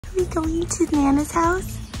we going to Nana's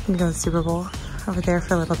house? I'm gonna go to the Super Bowl over there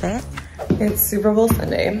for a little bit. It's Super Bowl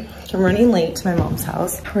Sunday. I'm running late to my mom's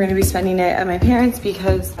house. We're gonna be spending it at my parents'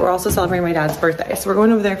 because we're also celebrating my dad's birthday. So we're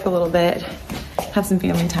going over there for a little bit, have some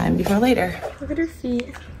family time before later. Look at her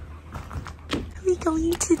feet. Are we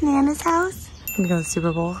going to Nana's house? I'm gonna go to the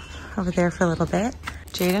Super Bowl over there for a little bit.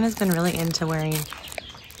 Jaden has been really into wearing.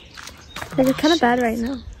 They look kind of bad right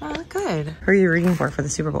now. Oh, good. Who are you rooting for the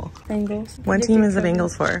Super Bowl? Bengals. What team is the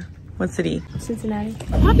Bengals for? What city? Cincinnati.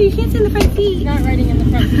 Poppy, you can't sit in the front seat. She's not riding in the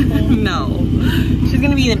front seat. No. She's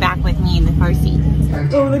gonna be in the back with me in the car seat.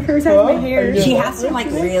 Oh, look, hers has my hair. She has to like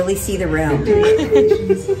really see the room.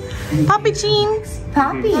 Poppy Jean.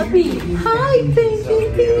 Poppy. Hi, thank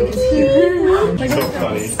you. So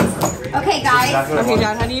funny. Okay, guys. Okay,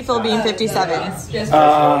 Dad, how do you feel being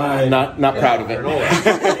 57? Not proud of it.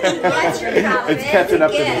 It's catching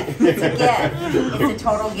up to me. It's a gift. It's a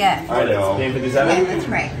total gift. I know. Game 57? Yeah, that's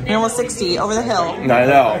right. You're almost 60, over the hill. I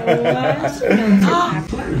know.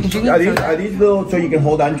 Are these little so you can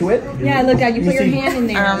hold on to it? Yeah, look, Dad, you put your hand in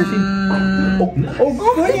there.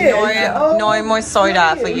 No more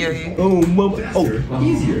soda for you. Oh, mama. Oh,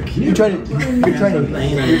 you're trying to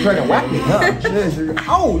whack me, huh?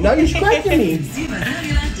 Oh, now you're scratching me.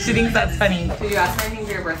 She thinks that's funny. Did you ask for anything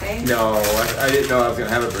for your birthday? No, I didn't know I was going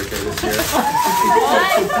to have a birthday this year.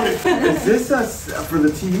 Is this for the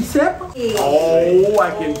TV set? Oh,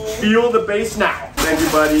 I can feel the bass now. Thank you,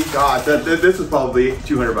 buddy. God, this was probably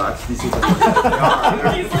 $200. These things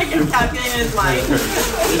are He's like calculating his mind.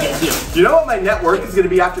 You know what my net worth is going to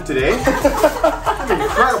be after today?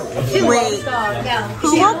 Incredible. Wait,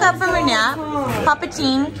 who woke up from her nap? Papa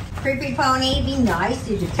Jean. Creepy pony, be nice.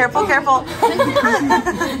 Careful. Oh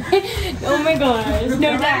my gosh.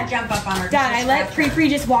 No, Dad. Jump up on her. Dad, I let Free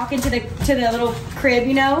just walk into the little crib,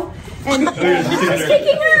 you know? And she's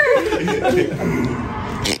kicking her.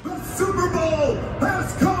 The Super Bowl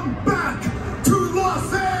has come back to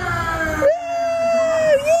Los Angeles!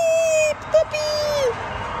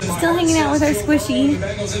 Still hanging out with our squishy,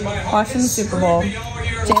 watching the Super Bowl.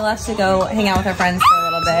 Jay left to go hang out with her friends for a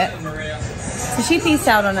little bit. So she peaced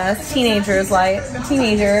out on us, teenager.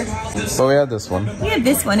 So we had this one. We had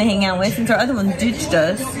this one to hang out with since our other one ditched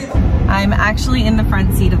us. I'm actually in the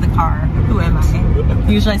front seat of the car. Who am I?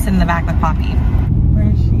 Usually I sit in the back with Poppy. Where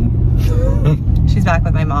is she? She's back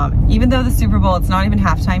with my mom. Even though the Super Bowl, it's not even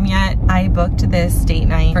halftime yet, I booked this date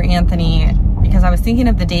night for Anthony because I was thinking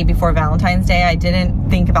of the day before Valentine's Day. I didn't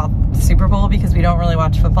think about the Super Bowl because we don't really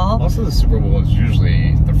watch football. Also, the Super Bowl is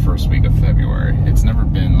usually the first week of February. It's never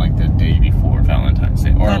been like the day before Valentine's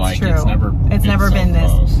Day. Or That's like true. It's never been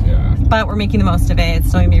this. Close. Yeah. But we're making the most of it. It's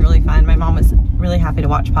still gonna be really fun. My mom was really happy to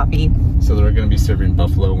watch Poppy. So they're gonna be serving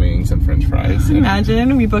buffalo wings and French fries.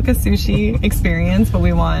 Imagine we book a sushi experience, but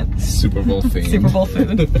we want Super Bowl themed. Super Bowl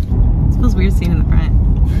food. It feels weird sitting in the front.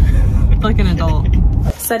 I feel like an adult.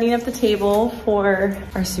 Setting up the table for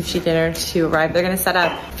our sushi dinner to arrive. They're gonna set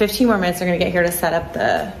up 15 more minutes. They're gonna get here to set up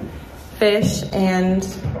the fish, and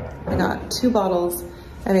I got 2 bottles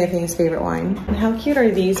of Anthony's favorite wine. And how cute are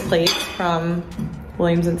these plates from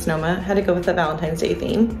Williams and Sonoma? Had to go with the Valentine's Day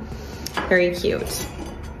theme. Very cute.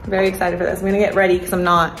 Very excited for this. I'm gonna get ready because I'm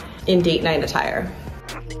not in date night attire.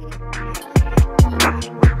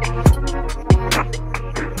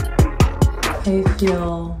 I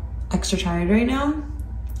feel extra tired right now.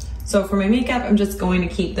 So for my makeup, I'm just going to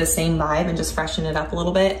keep the same vibe and just freshen it up a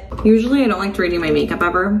little bit. Usually I don't like to redo my makeup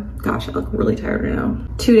ever. Gosh, I look really tired right now.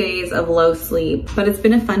 2 days of low sleep, but it's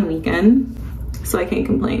been a fun weekend, so I can't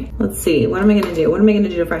complain. Let's see, what am I gonna do? What am I gonna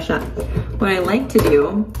do to freshen up? What I like to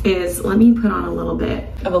do is, let me put on a little bit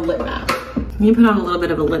of a lip mask. Let me put on a little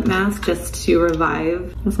bit of a lip mask just to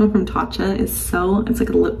revive. This one from Tatcha is it's like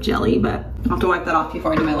a lip jelly, but I'll have to wipe that off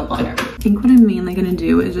before I do my lip liner. I think what I'm mainly gonna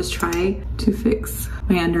do is just try to fix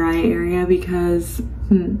my under eye area because,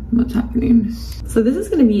 what's happening? So this is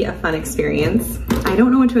gonna be a fun experience. I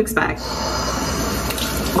don't know what to expect.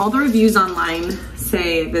 All the reviews online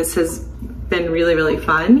say this has been really, really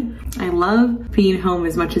fun. I love being home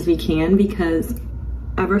as much as we can because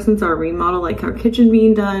ever since our remodel, like our kitchen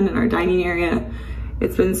being done and our dining area,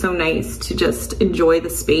 it's been so nice to just enjoy the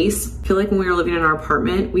space. I feel like when we were living in our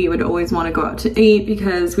apartment, we would always want to go out to eat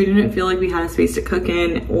because we didn't feel like we had a space to cook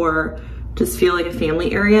in or just feel like a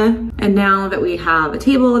family area. And now that we have a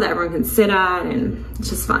table that everyone can sit at, and it's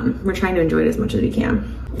just fun. We're trying to enjoy it as much as we can.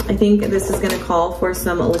 I think this is gonna call for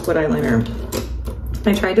some liquid eyeliner.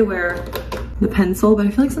 I tried to wear the pencil, but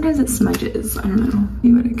I feel like sometimes it smudges. I don't know.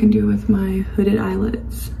 See what I can do with my hooded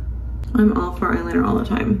eyelids. I'm all for eyeliner all the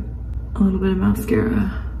time. A little bit of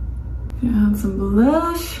mascara. Yeah, some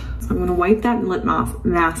blush. So I'm gonna wipe that lip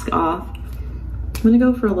mask off I'm gonna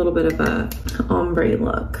go for a little bit of a ombre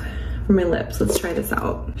look for my lips. Let's try this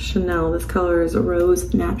out. Chanel, this color is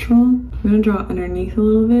Rose Natural. I'm gonna draw underneath a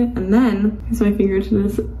little bit and then use my finger to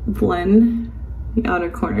just blend the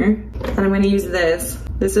outer corner. And I'm gonna use this.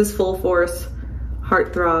 This is Full Force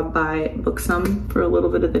Heartthrob by Booksome for a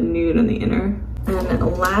little bit of the nude on the inner.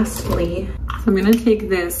 And lastly, I'm gonna take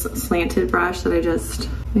this slanted brush that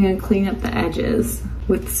I'm gonna clean up the edges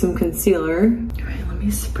with some concealer. All right, let me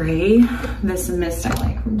spray this mist I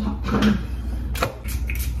like from top to bottom.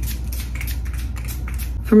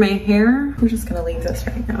 For my hair, we're just gonna leave this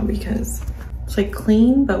right now because it's like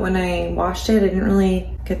clean, but when I washed it, I didn't really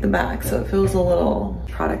get the back, so it feels a little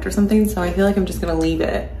product or something. So I feel like I'm just gonna leave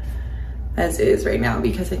it as is right now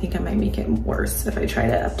because I think I might make it worse if I try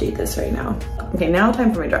to update this right now. Okay, now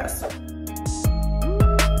time for my dress.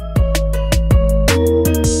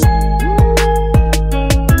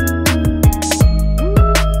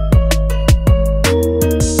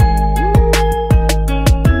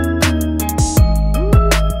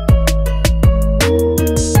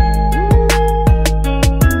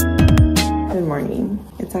 Good morning.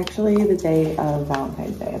 It's actually the day of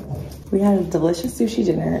Valentine's Day. We had a delicious sushi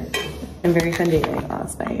dinner and very fun date night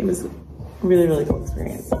last night. It was a really, really cool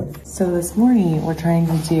experience. So this morning, we're trying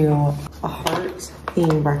to do a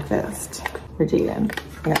heart-themed breakfast for Jaden.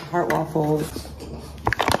 I got heart waffles.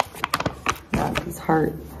 Got these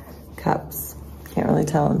heart cups. Can't really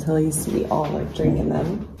tell until you see all like drinking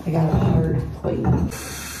them. I got a heart plate.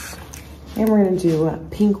 And we're gonna do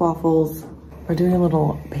pink waffles. We're doing a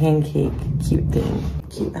little pancake cute thing.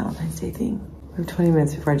 Cute Valentine's Day thing. We have 20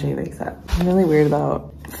 minutes before Jay wakes up. I'm really weird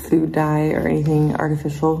about food dye or anything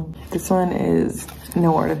artificial. This one is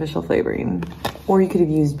no artificial flavoring. Or you could have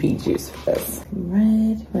used beet juice for this.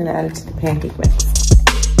 Red, we're gonna add it to the pancake mix.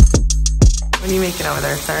 What are you making over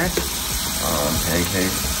there, sir?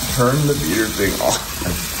 Pancakes. Turn the beater thing off.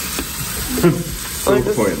 So like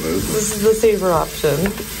pointless. This is the safer option.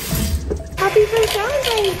 Happy first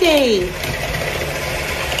Valentine's Day!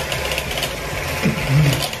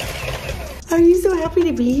 Are you so happy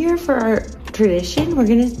to be here for our tradition? We're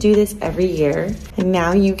gonna do this every year, and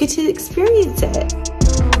now you get to experience it.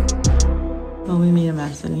 Oh, we made a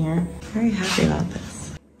mess in here. Very happy about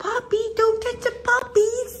this. Poppy, don't touch the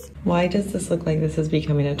puppies! Why does this look like this is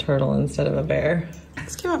becoming a turtle instead of a bear?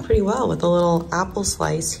 This came out pretty well with a little apple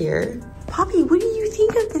slice here. Poppy, what do you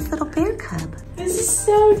think of this little bear cub? This is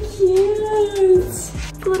so cute. It's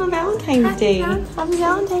a little Valentine's Day. Happy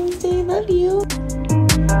Valentine's Day, love you.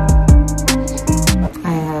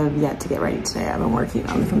 I have yet to get ready today. I've been working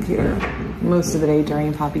on the computer most of the day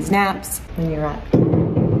during Poppy's naps. When you're up,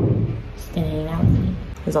 spinning out.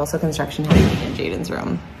 There's also construction happening in Jaden's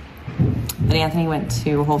room. But Anthony went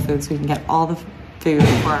to Whole Foods so we can get all the food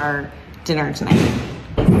for our dinner tonight.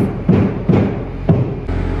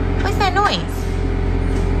 What's that noise?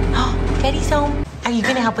 Oh, Daddy's home. Are you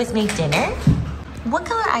gonna help us make dinner? What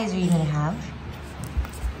color eyes are you gonna have?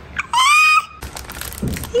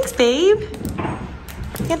 Thanks, babe.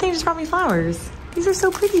 Anthony just brought me flowers. These are so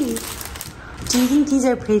pretty. Do you think these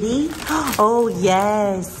are pretty? Oh,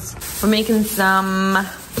 yes. We're making some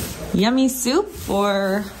yummy soup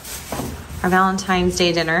for our Valentine's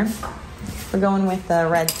Day dinner. We're going with the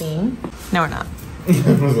red theme. No, we're not.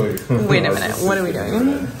 Wait a minute. What are we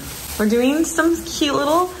doing? We're doing some cute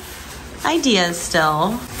little ideas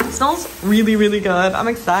still. It smells really, really good. I'm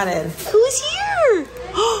excited. Who's here?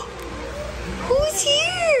 Who's here?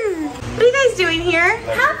 What are you guys doing here?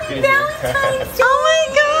 Happy Valentine's Day! Oh my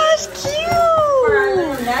gosh, cute! For our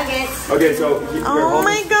little nuggets. Okay, so Oh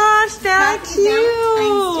my gosh, that's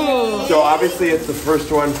cute! So obviously it's the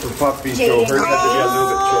first one for Puppy, so hers had to be a little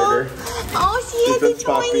bit shorter. Oh, she has a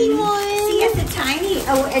tiny one. She has a tiny.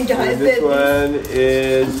 Oh, and This one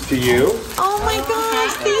is to you. Oh my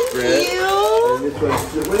gosh, thank Fred. you. And this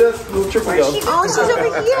one's with us, little triple go. Oh, she's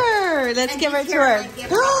over here. Let's give her to her.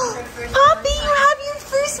 Poppy, you have your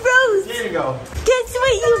first rose. There you go. Guess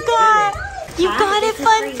what you got? You got a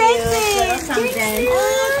fun present.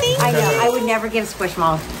 Oh, thank I you. know. I would never give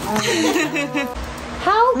Squishmallow.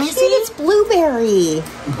 How cute! It's blueberry.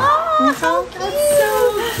 Oh, how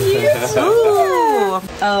cute. That's so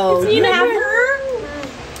cute. Ooh. Oh, you have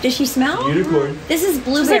her? Does she smell? Unicorn. This is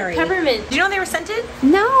blueberry. Peppermint. Do you know they were scented?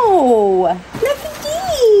 No. Look at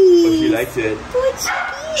Oh, she these. likes it.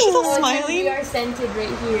 She's all We smiling. are scented right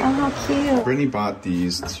here. Oh, how cute. Brittany bought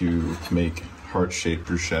these to make heart-shaped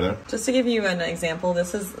bruschetta. Just to give you an example,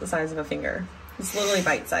 this is the size of a finger. It's literally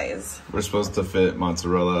bite size. We're supposed to fit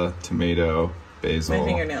mozzarella, tomato, basil, my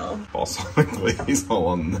fingernail. balsamic glaze all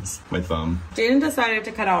on this, my thumb. Jaden decided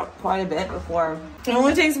to cut out quite a bit before. It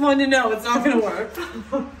only takes one to know it's not gonna work.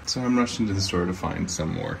 So I'm rushing to the store to find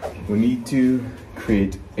some more. We need to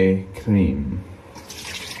create a cream.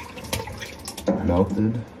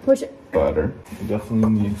 Melted butter. We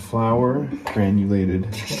definitely need flour,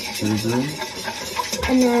 granulated sugar.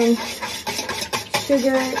 And then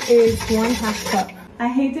sugar is 1/2 cup. I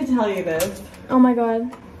hate to tell you this. Oh my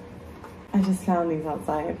god. I just found these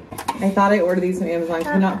outside. I thought I ordered these from Amazon,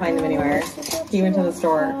 could not find them anywhere. He went to the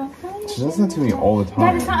store. She does that to me all the time.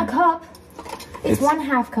 That is not a cup. It's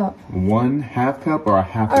 1/2 cup. 1/2 cup or a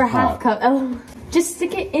half Or a a half cup. Oh, just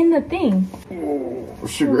stick it in the thing. Oh,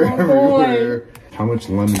 sugar everywhere. How much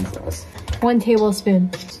lemon zest? 1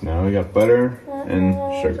 tablespoon. So now we got butter and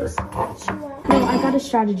sugar. No, I got a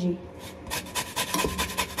strategy.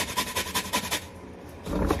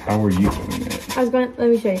 How are you doing it? I was going. Let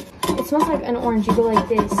me show you. It smells like an orange. You go like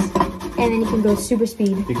this, and then you can go super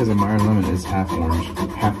speed. Because a Meyer lemon is half orange,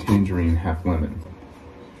 half tangerine, half lemon.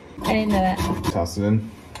 I didn't know that. Toss it in.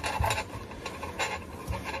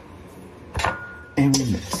 And we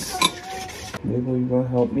mix. Maybe you gonna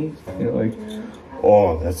help me? You're like,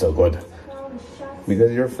 oh, that's so good.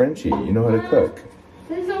 Because you're Frenchie, you know how to cook.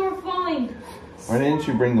 This is overflowing. Why didn't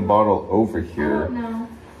you bring the bottle over here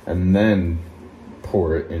and then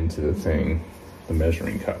pour it into the thing, the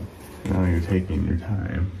measuring cup? Now you're taking your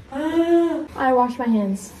time. I wash my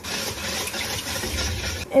hands.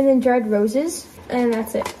 And then dried roses, and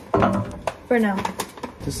that's it. For now.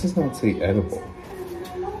 This does not say edible.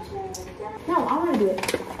 No, I want to do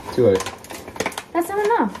it. Too late. That's not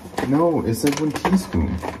enough. No, it said 1 teaspoon.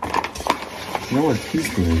 You know what a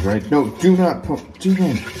teaspoon is, right? No, do not put, do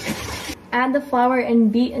not. Add the flour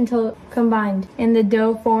and beat until combined, and the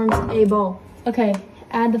dough forms a bowl. Okay,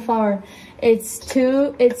 add the flour. It's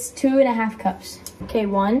 2.5 cups. Okay,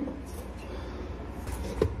 1.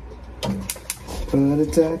 But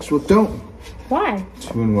it's actual, don't. Why?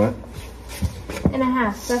 2 and what?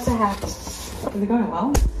 1.5. That's a half. Is it going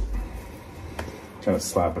well? Try to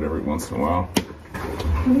slap it every once in a while.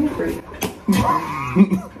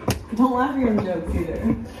 Don't laugh at your own jokes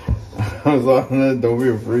either. I was laughing at it, don't be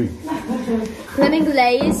a freak. Lemon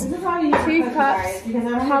glaze, 2 cups,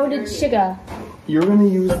 powdered sugar. You're gonna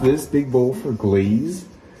use this big bowl for glaze?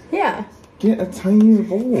 Yeah. Get a tinier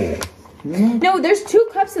bowl. No, there's 2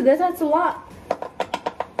 cups of this. That's a lot.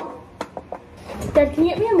 Dad, can you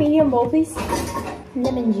get me a medium bowl, please?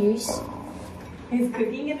 Lemon juice. Is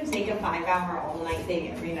cooking gonna take a 5-hour all-night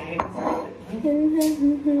thing every night?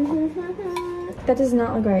 That does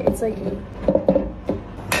not look right. It's like...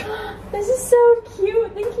 This is so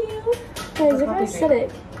cute. Thank you. Guys, look how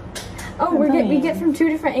aesthetic. Oh, we get from 2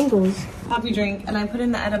 different angles. Coffee drink, and I put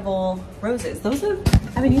in the edible roses. Those are...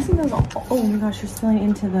 I've been using those all... Oh my gosh, you're spilling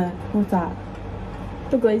into the... What's that?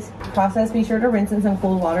 The glaze. Process, be sure to rinse in some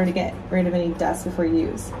cold water to get rid of any dust before you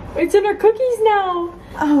use. It's in our cookies now.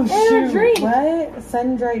 Oh, and our drink. What?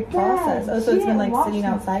 Sun-dried process. Yeah, oh, so it's been like sitting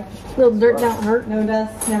outside? Little dirt don't hurt. No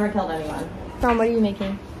dust, never killed anyone. Mom, what are you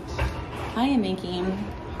making? I am making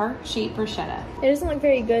heart-shaped bruschetta. It doesn't look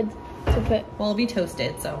very good to put. Well, it'll be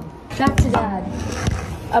toasted, so. Back to Dad.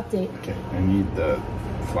 Update. Okay, I need the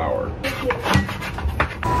flour.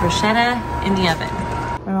 Bruschetta in the oven.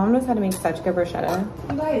 My mom knows how to make such good bruschetta.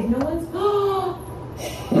 You guys, no one's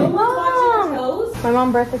watching toast. My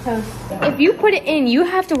mom burnt the toast. If you put it in, you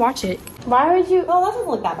have to watch it. Why would you? Oh, that doesn't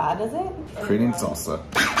look that bad, does it? Creating salsa.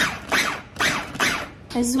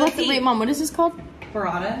 This is what the, wait, Mom, what is this called?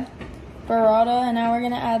 Burrata. Burrata, and now we're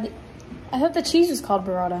gonna add. I thought the cheese was called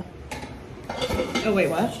burrata. Oh wait,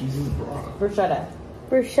 what? Bruschetta.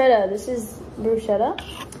 Bruschetta. This is bruschetta,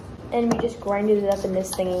 and we just grinded it up in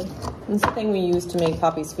this thingy. This is the thing we use to make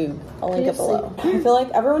Poppy's food. I'll link it below. I feel like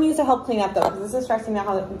everyone needs to help clean up though, because this is stressing me out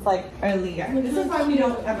how it's like illegal. This is why we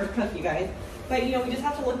don't ever cook, you guys. But you know, we just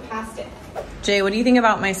have to look past it. Jay, what do you think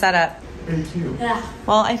about my setup? Very cute. Yeah.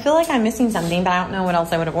 Well, I feel like I'm missing something, but I don't know what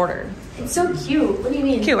else I would have ordered. It's so cute. What do you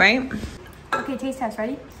mean? Cute, right? Okay, taste test.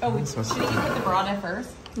 Ready? Oh, should we eat with the burrata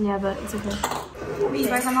first? Yeah, but it's okay. You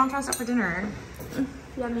guys, I'm not dressed up for dinner.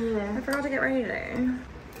 Yeah, me neither. I forgot to get ready today.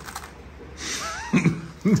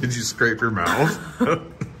 Did you scrape your mouth?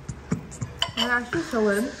 I'm actually so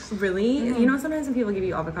good. Really? Mm-hmm. You know, sometimes when people give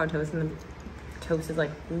you avocado toast and the toast is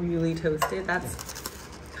like really toasted, that's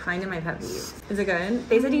kind of my pet peeve. Is it good?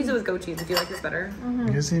 They said to use it with goat cheese. Do you like this better? You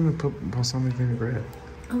guys didn't even put balsamic vinaigrette.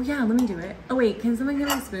 Oh yeah, let me do it. Oh wait, can someone get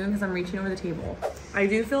me a spoon because I'm reaching over the table? I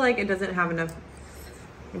do feel like it doesn't have enough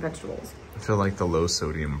vegetables. I feel like the low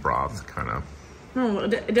sodium broth kind of. No,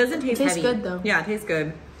 it doesn't taste heavy. Tastes good though. Yeah, it tastes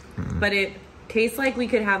good. Mm-hmm. But it Tastes like we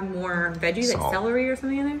could have more veggies, like celery or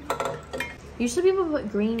something in there. Usually people put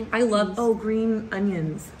green. I love, green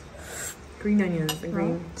onions. Green onions and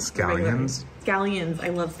green. Scallions? Scallions, I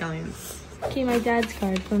love scallions. Okay, my dad's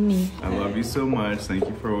card from me. I love you so much. Thank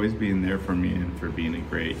you for always being there for me and for being a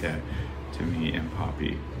great dad to me and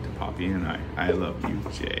Poppy. To Poppy and I love you,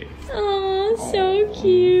 Jay. Oh, so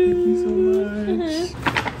cute. Thank you so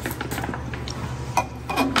much.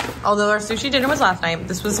 Although our sushi dinner was last night,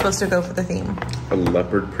 this was supposed to go for the theme. A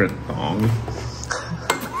leopard print thong.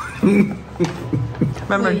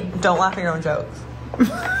 Remember, don't laugh at your own jokes.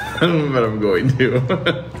 But I'm going to.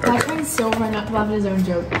 That friend's so hard not to laugh at his own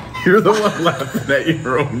joke. You're the one laughing at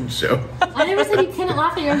your own joke. I never said you couldn't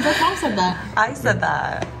laugh at your own joke. I said that. I said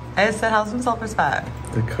that. I said have some self-respect.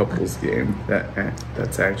 The couples game.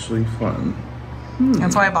 That's actually fun.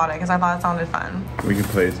 That's why I bought it, because I thought it sounded fun. We can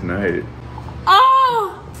play it tonight.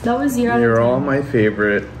 Oh! That was 0 out of 10. You're all my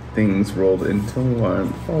favorite things rolled into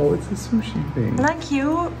one. Oh, it's a sushi thing. Isn't that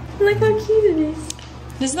cute? Look how cute it is.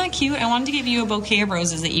 Isn't that cute? I wanted to give you a bouquet of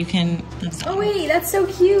roses that you can... Oh wait, that's so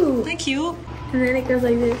cute. Isn't that cute? And then it goes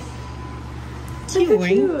like this. Cute. Look how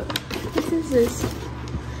cute. What is this?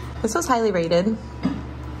 This was highly rated.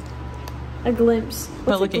 A glimpse.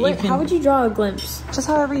 But look at you can... How would you draw a glimpse? Just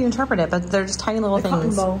however you interpret it, but they're just tiny little A cotton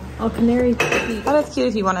things. ball. A canary feet. But it's cute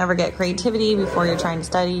if you want to ever get creativity before you're trying to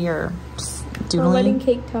study or just A doodling. wedding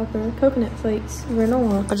cake topper. Coconut flakes.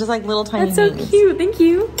 Granola. But just like little tiny That's so things. cute. Thank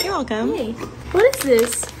you. You're welcome. Hey, what is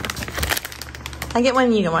this? I get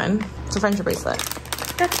one, you get one. It's a friendship bracelet.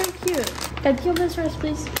 That's so cute. Dad, can you open this for us,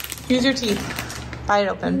 please? Use your teeth. Pry it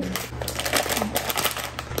open.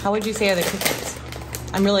 How would you say are the cookies?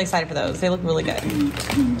 I'm really excited for those. They look really good.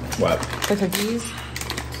 What? The cookies.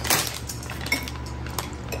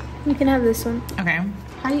 You can have this one. Okay.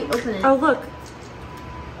 How do you open it? Oh, look.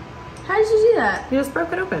 How did you do that? You just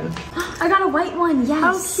broke it open. I got a white one. Yes.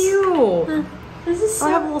 How cute. This is so. I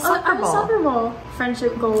have a little soccer I have a ball. soccer ball.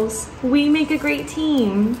 Friendship goals. We make a great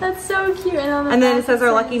team. That's so cute. And, on the And then back it says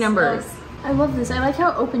our lucky numbers. I love this. I like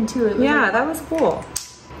how open too it. Yeah, that was cool.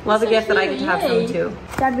 Love a gift that I get to have some too.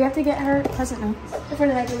 Dad, we have to get her a present now. For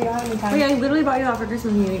the night that we don't have any time. Oh yeah, I literally bought you that for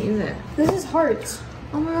Christmas and you didn't use it. This is hearts.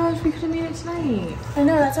 Oh my gosh, we could have made it tonight. I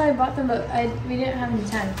know, that's why I bought them, but we didn't have any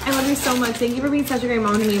time. I love you so much. Thank you for being such a great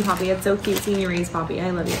mom to me and Poppy. It's so cute seeing you raise Poppy. I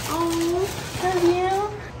love you. Oh, love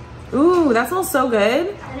you. Ooh, that smells so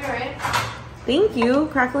good. I know, right? Thank you,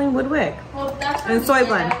 Crackling Woodwick. Well, that's And soy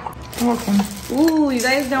blend. Ooh, you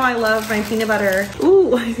guys know I love my peanut butter.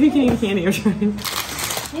 Ooh, I think you need candy.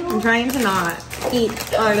 I'm trying to not eat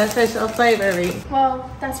artificial flavoring. Well,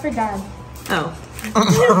 that's for Dad. Oh.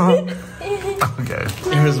 Okay,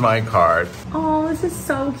 here's my card. Oh, this is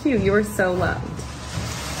so cute. You are so loved.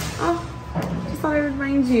 Oh, just thought I would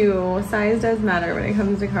remind you, size does matter when it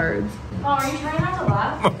comes to cards. Oh, are you trying not to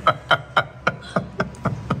laugh?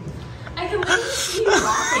 I can literally see you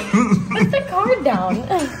laughing. Put the card down.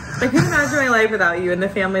 I couldn't imagine my life without you and the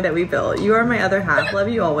family that we built. You are my other half. Love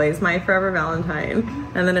you always. My forever Valentine.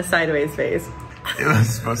 And then a sideways face. It was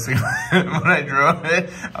supposed to, when I drew it,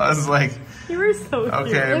 I was like, You were so cute.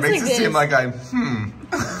 okay, it makes it seem like I'm,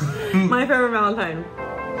 My forever Valentine.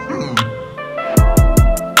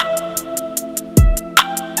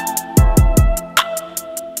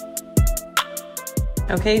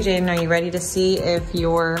 Okay, Jaden, are you ready to see if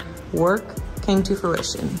your work came to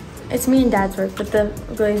fruition? It's me and Dad's work, but the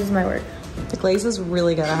glaze is my work. The glaze is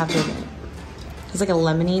really good, I have to admit. It's like a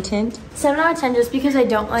lemony tint. 7 out of 10 just because I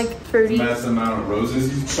don't like fruity. That's the amount of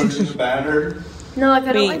roses you put in the batter. No, like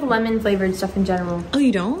I don't Wait. like lemon flavored stuff in general. Oh,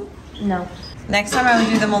 you don't? No. Next time I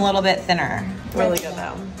would do them a little bit thinner. Really good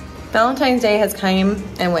though. Valentine's Day has come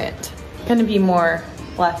and went. Couldn't be more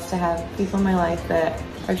blessed to have people in my life that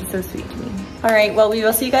are just so sweet to me. All right, well, we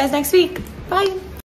will see you guys next week. Bye.